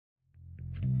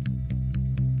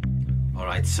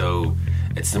Alright, so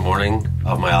it's the morning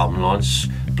of my album launch,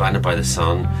 Blinded by the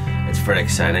Sun. It's very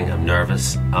exciting. I'm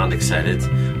nervous and excited.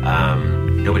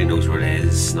 Nobody knows where it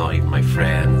is, not even my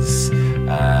friends.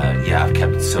 Yeah, I've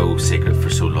kept it so secret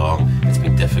for so long. It's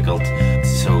been difficult.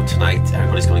 So tonight,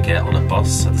 everybody's going to get on a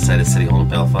bus at the side of City Hall in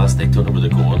Belfast. They don't know where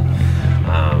they're going.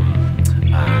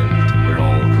 And we're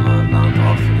all going to land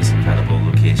off in this incredible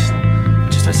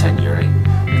location just outside Newry.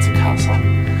 It's a castle.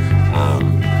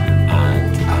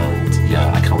 And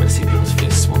yeah, I can't wait to see people's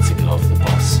faces once they get off the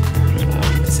bus.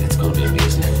 It's going to be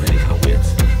amazing. I really can't wait.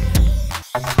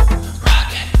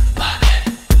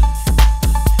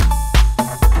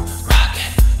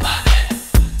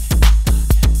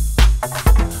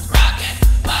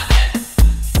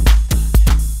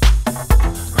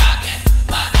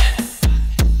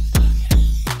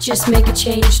 Just make a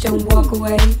change, don't walk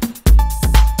away.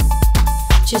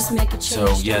 Just make a change. So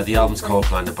yeah, the album's called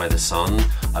Blinded by the Sun.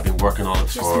 I've been working on it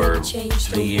for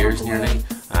 3 years nearly.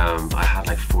 I had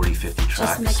like 40-50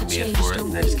 tracks made for it,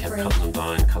 and I just kept cutting them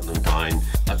down. I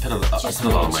put a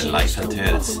lot of my life into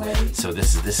it. So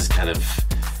this is kind of,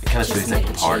 it kind of feels like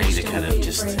a party to kind of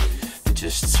just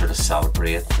sort of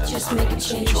celebrate and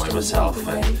enjoy myself,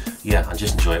 and yeah, and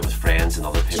just enjoy it with friends and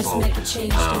other people.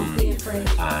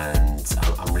 And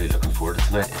I'm really looking forward to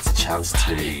tonight. It's a chance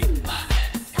to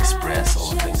express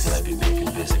all the things that I've been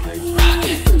making, basically.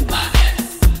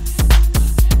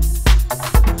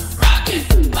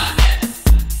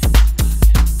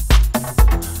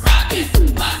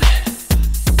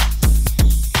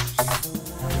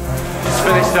 It's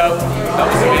finished up. That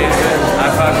was amazing.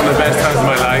 I've had one of the best times of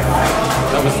my life.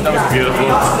 That was beautiful.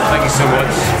 Thank you so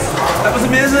much. That was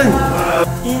amazing.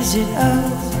 Is it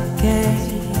okay?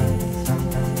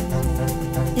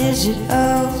 Is it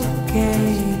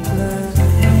okay?